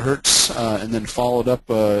 60 gigahertz, and then followed up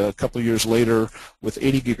a couple of years later with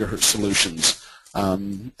 80 gigahertz solutions.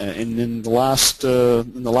 And in the last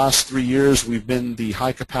 3 years, we've been the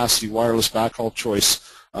high-capacity wireless backhaul choice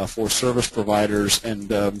for service providers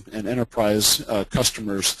and enterprise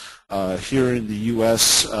customers here in the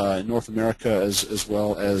U.S., in North America, as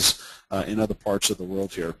well as in other parts of the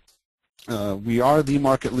world here. We are the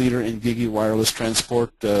market leader in GigE wireless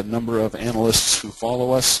transport. A number of analysts who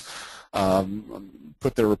follow us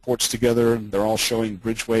put their reports together, and they're all showing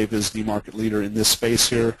BridgeWave is the market leader in this space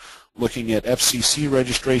here. Looking at FCC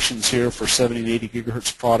registrations here for 70 and 80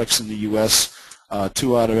 gigahertz products in the U.S.,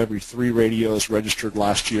 2 out of every 3 radios registered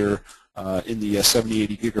last year in the 70,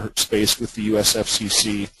 80 gigahertz space with the U.S.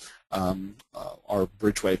 FCC are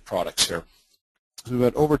BridgeWave products here. We've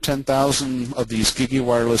got over 10,000 of these GigE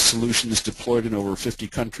wireless solutions deployed in over 50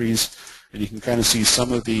 countries, and you can kind of see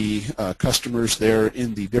some of the customers there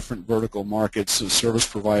in the different vertical markets of service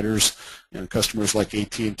providers, customers like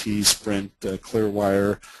AT&T, Sprint,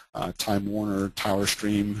 Clearwire, Time Warner,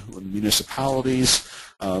 TowerStream, municipalities.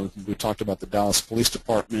 We talked about the Dallas Police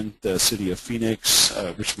Department, the City of Phoenix,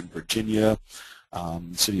 Richmond, Virginia,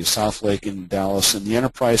 City of Southlake in Dallas. In the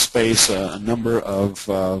enterprise space, a number of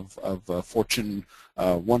Fortune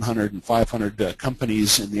 100 and 500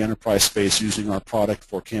 companies in the enterprise space using our product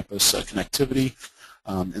for campus connectivity.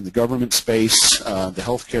 In the government space, the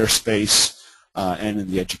healthcare space, and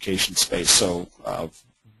in the education space. So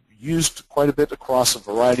used quite a bit across a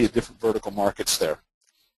variety of different vertical markets there.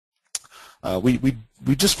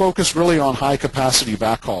 We just focus really on high capacity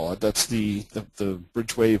backhaul. That's the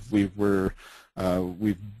BridgeWave.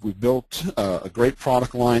 We've built a great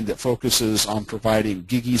product line that focuses on providing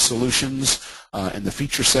GigE solutions and the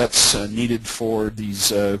feature sets needed for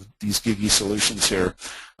these GigE solutions here.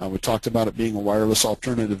 We talked about it being a wireless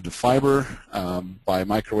alternative to fiber by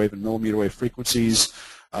microwave and millimeter wave frequencies,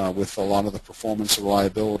 with a lot of the performance,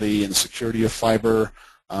 reliability, and security of fiber.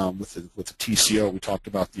 With the TCO, we talked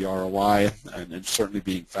about the ROI, and certainly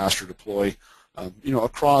being faster deploy.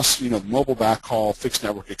 Across mobile backhaul, fixed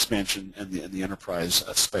network expansion, and the enterprise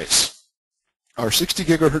space. Our 60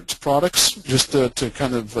 gigahertz products, just to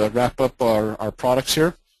kind of wrap up our products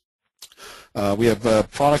here. We have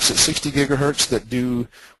products at 60 gigahertz that do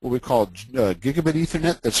what we call gigabit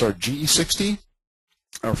Ethernet. That's our GE60.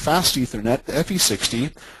 Our fast Ethernet, the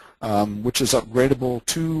FE60, which is upgradable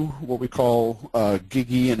to what we call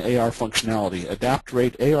GigE and AR functionality. Adapt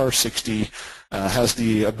rate AR60 has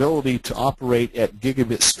the ability to operate at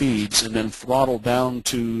gigabit speeds and then throttle down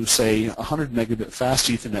to, say, 100 megabit fast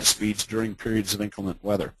Ethernet speeds during periods of inclement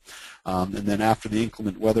weather. And then after the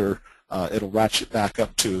inclement weather, it'll ratchet back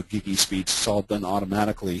up to GigE speeds. It's all done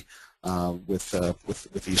automatically with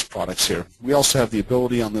these products here. We also have the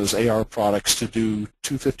ability on those AR products to do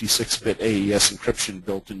 256-bit AES encryption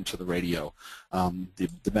built into the radio.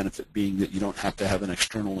 The benefit being that you don't have to have an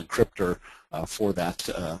external encryptor for that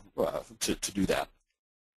to do that.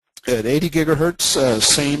 At 80 gigahertz,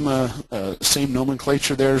 same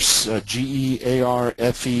nomenclature there, GE, AR,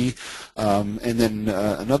 FE, And then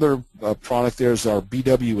another product there is our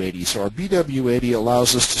BW80. So our BW80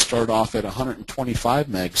 allows us to start off at 125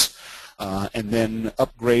 megs and then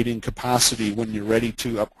upgrade in capacity when you're ready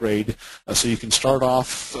to upgrade. So you can start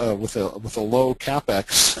off with a low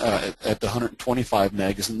capex at the 125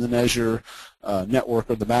 megs, and then as your network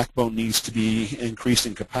or the backbone needs to be increased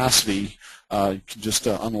in capacity, you can just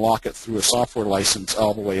unlock it through a software license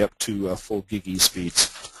all the way up to full GigE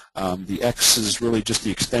speeds. The X is really just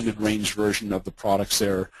the extended range version of the products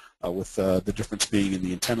there, with the difference being in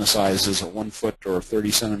the antenna sizes, a 1 foot or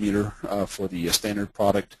 30 centimeter for the standard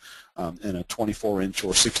product, and a 24-inch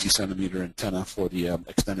or 60 centimeter antenna for the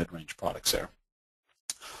extended range products there.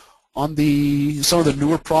 On some of the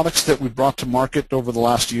newer products that we brought to market over the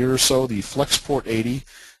last year or so, the FlexPort 80,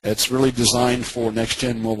 it's really designed for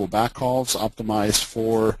next-gen mobile backhauls, optimized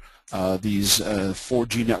for these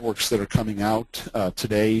 4G networks that are coming out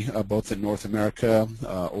today, both in North America,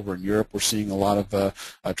 over in Europe. We're seeing a lot of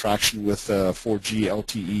traction with 4G,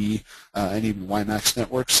 LTE, and even WiMAX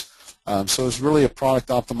networks. So it's really a product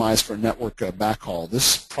optimized for network backhaul.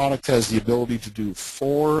 This product has the ability to do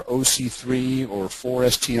 4 OC3 or 4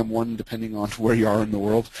 STM1, depending on where you are in the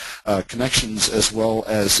world, connections, as well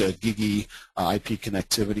as GigE IP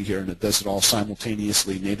connectivity here, and it does it all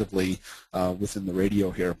simultaneously, natively within the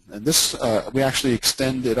radio here. And this, we actually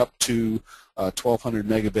extend it up to 1200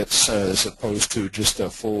 megabits as opposed to just a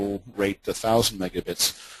full rate 1000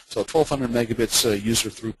 megabits. So 1200 megabits user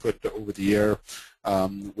throughput over the air.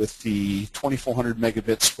 With the 2400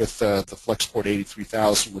 megabits with the FlexPort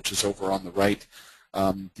 83000, which is over on the right.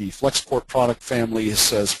 The FlexPort product family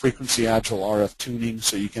says frequency agile RF tuning,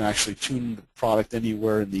 so you can actually tune the product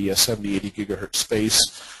anywhere in the 70-80 gigahertz space.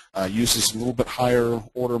 Uses a little bit higher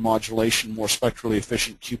order modulation, more spectrally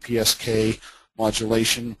efficient QPSK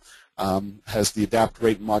modulation. Has the adapt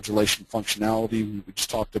rate modulation functionality we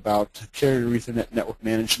just talked about. Carrier Ethernet network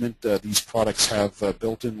management. These products have a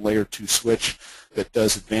built-in layer 2 switch that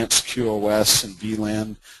does advanced QoS and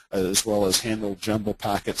VLAN, as well as handle jumbo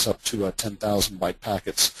packets up to 10,000 byte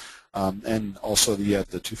packets, and also the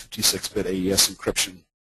 256-bit AES encryption.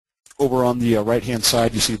 Over on the right-hand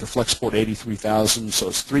side, you see the FlexPort 83000, so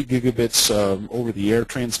it's 3 gigabits over-the-air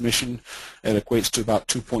transmission. It equates to about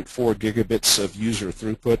 2.4 gigabits of user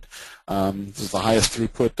throughput. This is the highest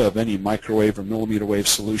throughput of any microwave or millimeter wave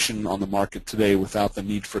solution on the market today without the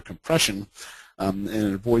need for compression. And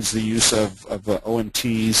it avoids the use of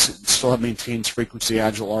ONTs. It still maintains frequency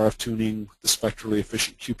agile RF tuning, the spectrally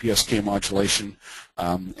efficient QPSK modulation,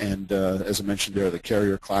 and as I mentioned there, the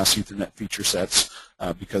carrier class Ethernet feature sets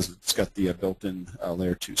because it's got the built-in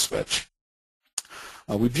layer 2 switch.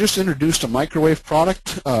 We've just introduced a microwave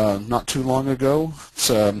product not too long ago. It's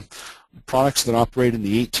products that operate in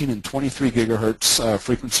the 18 and 23 gigahertz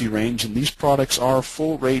frequency range, and these products are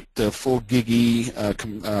full rate, full GigE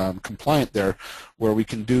compliant there, where we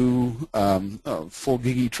can do full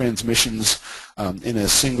GigE transmissions in a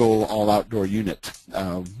single all-outdoor unit.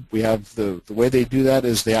 We have the way they do that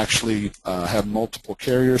is they actually have multiple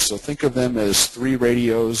carriers, so think of them as 3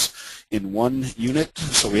 radios in one unit,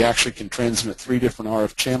 so we actually can transmit 3 different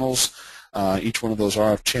RF channels. Each one of those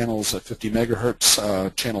RF channels at 50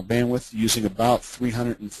 megahertz channel bandwidth, using about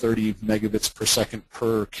 330 megabits per second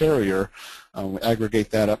per carrier. We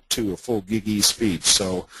aggregate that up to a full GigE speed,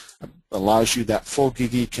 so it allows you that full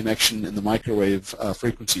GigE connection in the microwave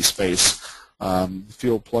frequency space.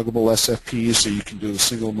 Field pluggable SFPs, so you can do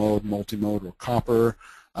single mode, multi-mode, or copper.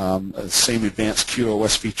 Same advanced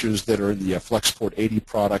QoS features that are in the FlexPort 80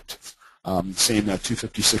 product. Same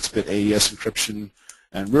 256-bit AES encryption.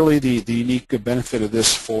 And really the unique benefit of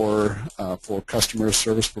this for customers,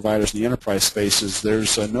 service providers in the enterprise space is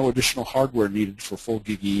there's no additional hardware needed for full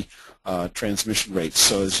GigE transmission rates.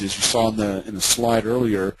 So as you saw in the slide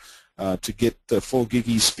earlier, to get the full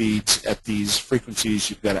GigE speeds at these frequencies,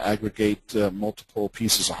 you've got to aggregate multiple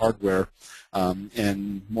pieces of hardware.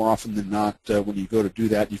 And more often than not, when you go to do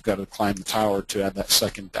that, you've got to climb the tower to add that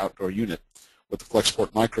second outdoor unit. With the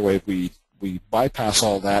FlexPort microwave, we bypass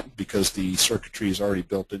all that because the circuitry is already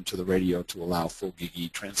built into the radio to allow full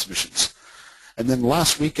GigE transmissions. And then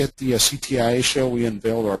last week at the CTIA show, we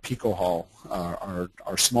unveiled our PicoHaul,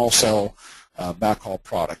 our small cell backhaul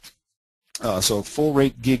product. So full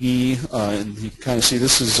rate GigE, and you can kind of see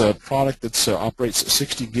this is a product that operates at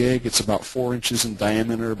 60 gig. It's about 4 inches in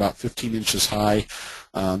diameter, about 15 inches high,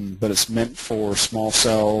 but it's meant for small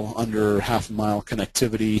cell, under half-a-mile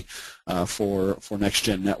connectivity for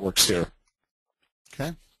next-gen networks here.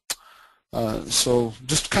 Okay. So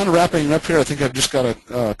just kind of wrapping it up here, I think I've just got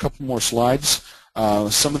a couple more slides.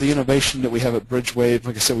 Some of the innovation that we have at BridgeWave,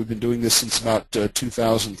 like I said, we've been doing this since about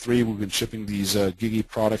 2003. We've been shipping these GigE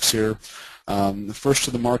products here. First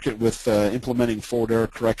to the market with implementing forward error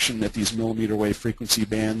correction at these millimeter wave frequency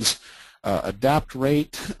bands. Adapt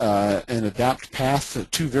rate and adapt path,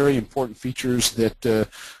 two very important features that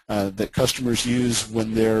that customers use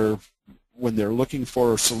when they're looking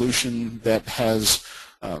for a solution that has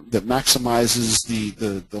that maximizes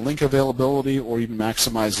the link availability or even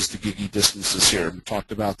maximizes the GigE distances here. We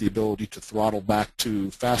talked about the ability to throttle back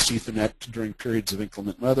to fast Ethernet during periods of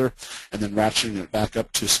inclement weather and then ratcheting it back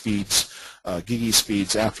up to speeds, GigE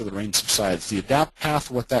speeds after the rain subsides. The adapt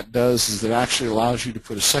path, what that does is it actually allows you to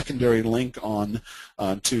put a secondary link on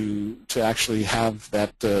to actually have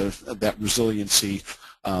that that resiliency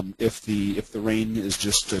if the rain is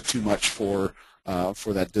just too much for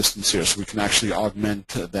that distance here. So we can actually augment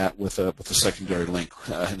that with a secondary link,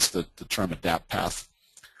 hence the term adapt path.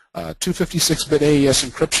 256-bit AES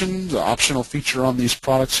encryption, the optional feature on these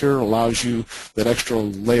products here, allows you that extra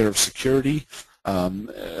layer of security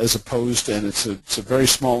as opposed, and it's a very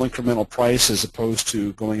small incremental price as opposed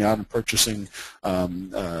to going out and purchasing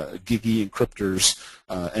GigE encryptors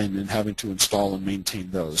and having to install and maintain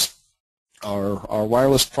those. Our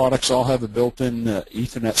wireless products all have a built-in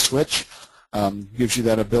Ethernet switch. Gives you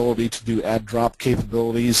that ability to do add-drop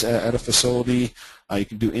capabilities at a facility. You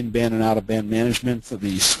can do in-band and out-of-band management.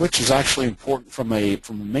 The switch is actually important from a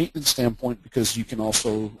maintenance standpoint because you can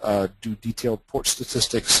also do detailed port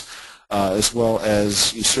statistics as well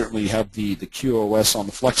as you certainly have the QoS on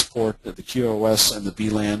the flex port, the QoS and the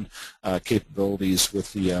VLAN capabilities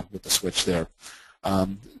with the switch there.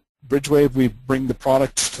 BridgeWave, we bring the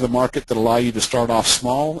products to the market that allow you to start off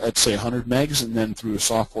small at, say, 100 megs, and then through a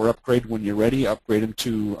software upgrade when you're ready, upgrade them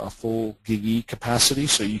to a full GigE capacity.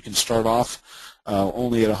 So you can start off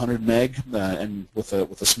only at 100 meg and with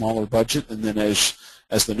a smaller budget, and then as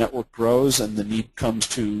the network grows and the need comes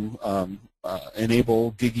to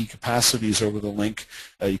enable GigE capacities over the link,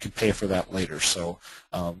 you can pay for that later. So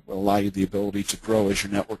will allow you the ability to grow as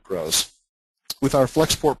your network grows. With our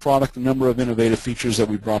FlexPort product, a number of innovative features that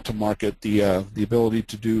we brought to market, the ability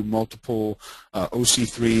to do multiple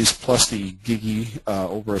OC3s plus the GigE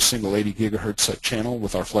over a single 80 gigahertz channel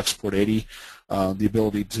with our FlexPort 80, the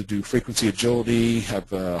ability to do frequency agility, have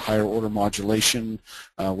higher order modulation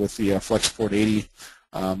with the FlexPort 80,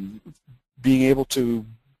 being able to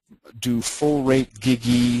do full rate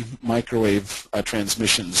GigE microwave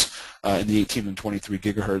transmissions in the 18 and 23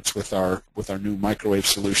 gigahertz with our new microwave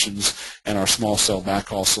solutions and our small cell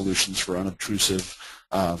backhaul solutions for unobtrusive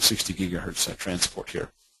 60 gigahertz transport here.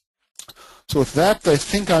 So with that, I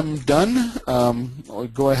think I'm done. I'll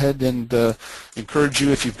go ahead and encourage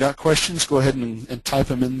you, if you've got questions, go ahead and type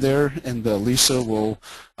them in there, and Lisa will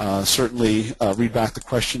certainly read back the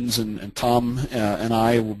questions, and Tom and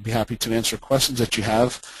I will be happy to answer questions that you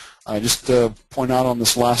have. Just point out on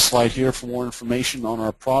this last slide here for more information on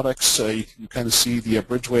our products. You can kind of see the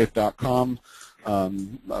bridgewave.com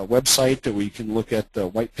website where you can look at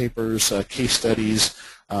white papers, case studies,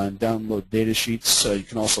 and download data sheets. You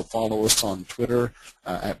can also follow us on Twitter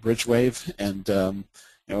at BridgeWave, and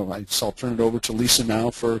I'll turn it over to Lisa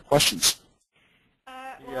now for questions.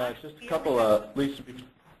 Yeah, just a couple. Lisa,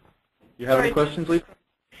 you have any questions, Lisa?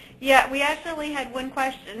 Yeah, we actually had one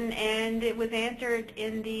question, and it was answered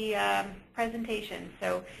in the presentation.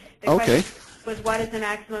 So the question was, what is the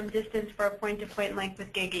maximum distance for a point-to-point link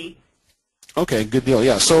with GigE? Okay, good deal.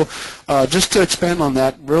 Yeah, so just to expand on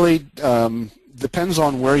that, really depends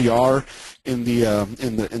on where you are in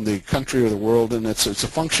the country or the world, and it's a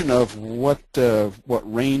function of what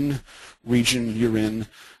rain region you're in.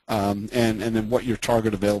 And then what your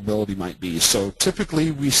target availability might be. So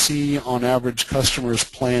typically we see on average customers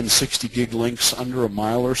plan 60 gig links under a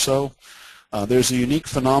mile or so. There's a unique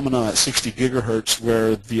phenomenon at 60 gigahertz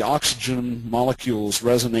where the oxygen molecules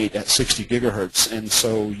resonate at 60 gigahertz, and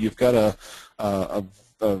so you've got a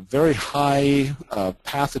very high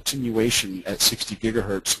path attenuation at 60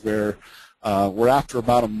 gigahertz where after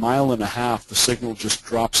about a mile and a half the signal just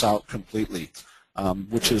drops out completely.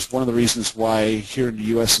 Which is one of the reasons why here in the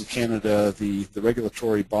U.S. and Canada, the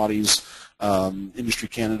regulatory bodies, Industry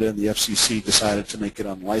Canada and the FCC, decided to make it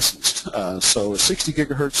unlicensed. So 60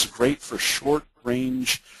 gigahertz is great for short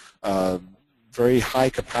range, very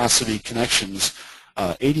high capacity connections.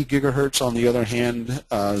 80 gigahertz, on the other hand,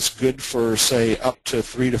 is good for, say, up to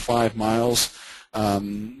 3 to 5 miles.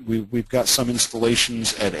 We've got some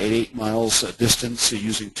installations at 8 miles distance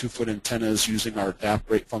using 2-foot antennas using our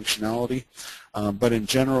adapt rate functionality. But in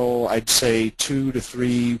general, I'd say 2 to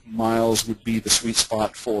 3 miles would be the sweet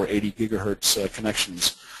spot for 80 gigahertz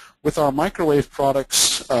connections. With our microwave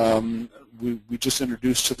products, we just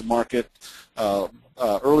introduced to the market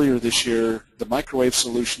earlier this year, the microwave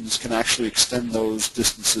solutions can actually extend those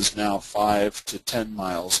distances now 5 to 10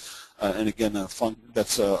 miles. And again,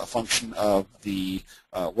 that's a function of the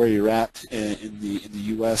where you're at in the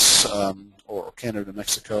U.S. Or Canada,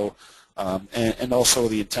 Mexico, and also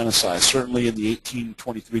the antenna size. Certainly, in the 18,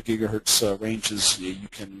 23 gigahertz ranges, you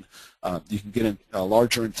can get in,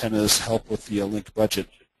 larger antennas, help with the link budget.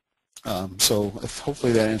 So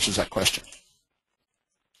hopefully that answers that question.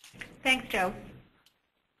 Thanks, Joe.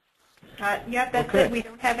 Yep, that's Okay. it. We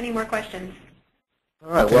don't have any more questions.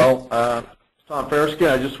 All right. Okay. Well, Tom Ferris,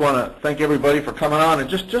 I just want to thank everybody for coming on, and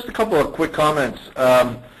just a couple of quick comments.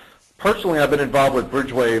 Personally, I've been involved with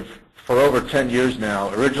BridgeWave for over 10 years now,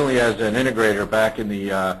 originally as an integrator back in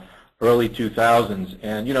the early 2000s.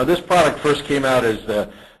 And, you know, this product first came out as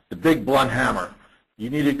the big blunt hammer. You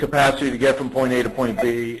needed capacity to get from point A to point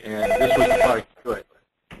B, and this was the product to do it.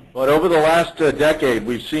 But over the last decade,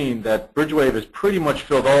 we've seen that BridgeWave has pretty much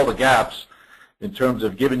filled all the gaps in terms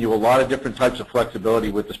of giving you a lot of different types of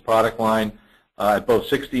flexibility with this product line at both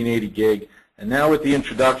 60 and 80 gig. And now with the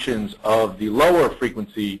introductions of the lower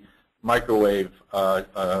frequency microwave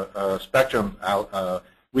spectrum out,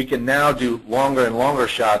 we can now do longer and longer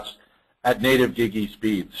shots at native GigE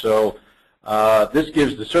speeds. So this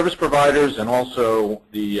gives the service providers and also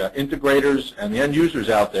the integrators and the end users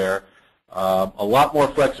out there a lot more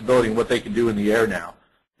flexibility in what they can do in the air now.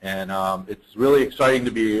 And it's really exciting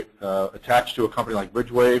to be attached to a company like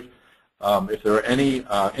BridgeWave. If there are any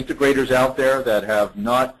integrators out there that have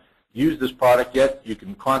not used this product yet, you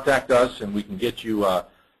can contact us and we can get you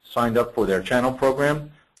signed up for their channel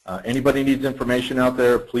program. Anybody needs information out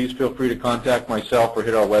there, please feel free to contact myself or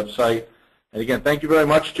hit our website. And again, thank you very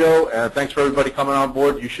much, Joe, and thanks for everybody coming on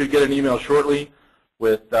board. You should get an email shortly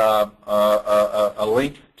with a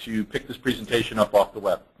link to pick this presentation up off the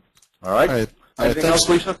web. All right? All right. Anything else,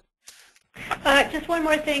 Lisa? Just one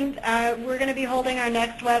more thing. We're going to be holding our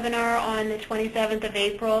next webinar on the 27th of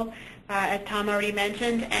April, as Tom already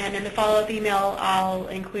mentioned, and in the follow-up email I'll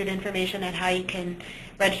include information on how you can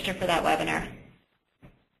register for that webinar.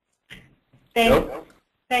 Thanks. Nope.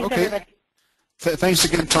 Thanks, Okay. everybody. Thanks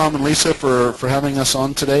again, Tom and Lisa, for having us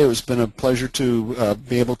on today. It's been a pleasure to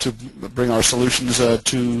be able to bring our solutions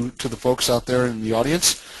to the folks out there in the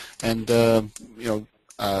audience. And you know,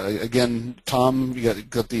 again, Tom, you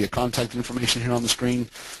got the contact information here on the screen.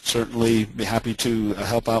 Certainly be happy to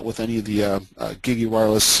help out with any of the GigE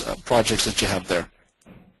wireless projects that you have there.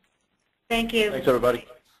 Thank you. Thanks, everybody.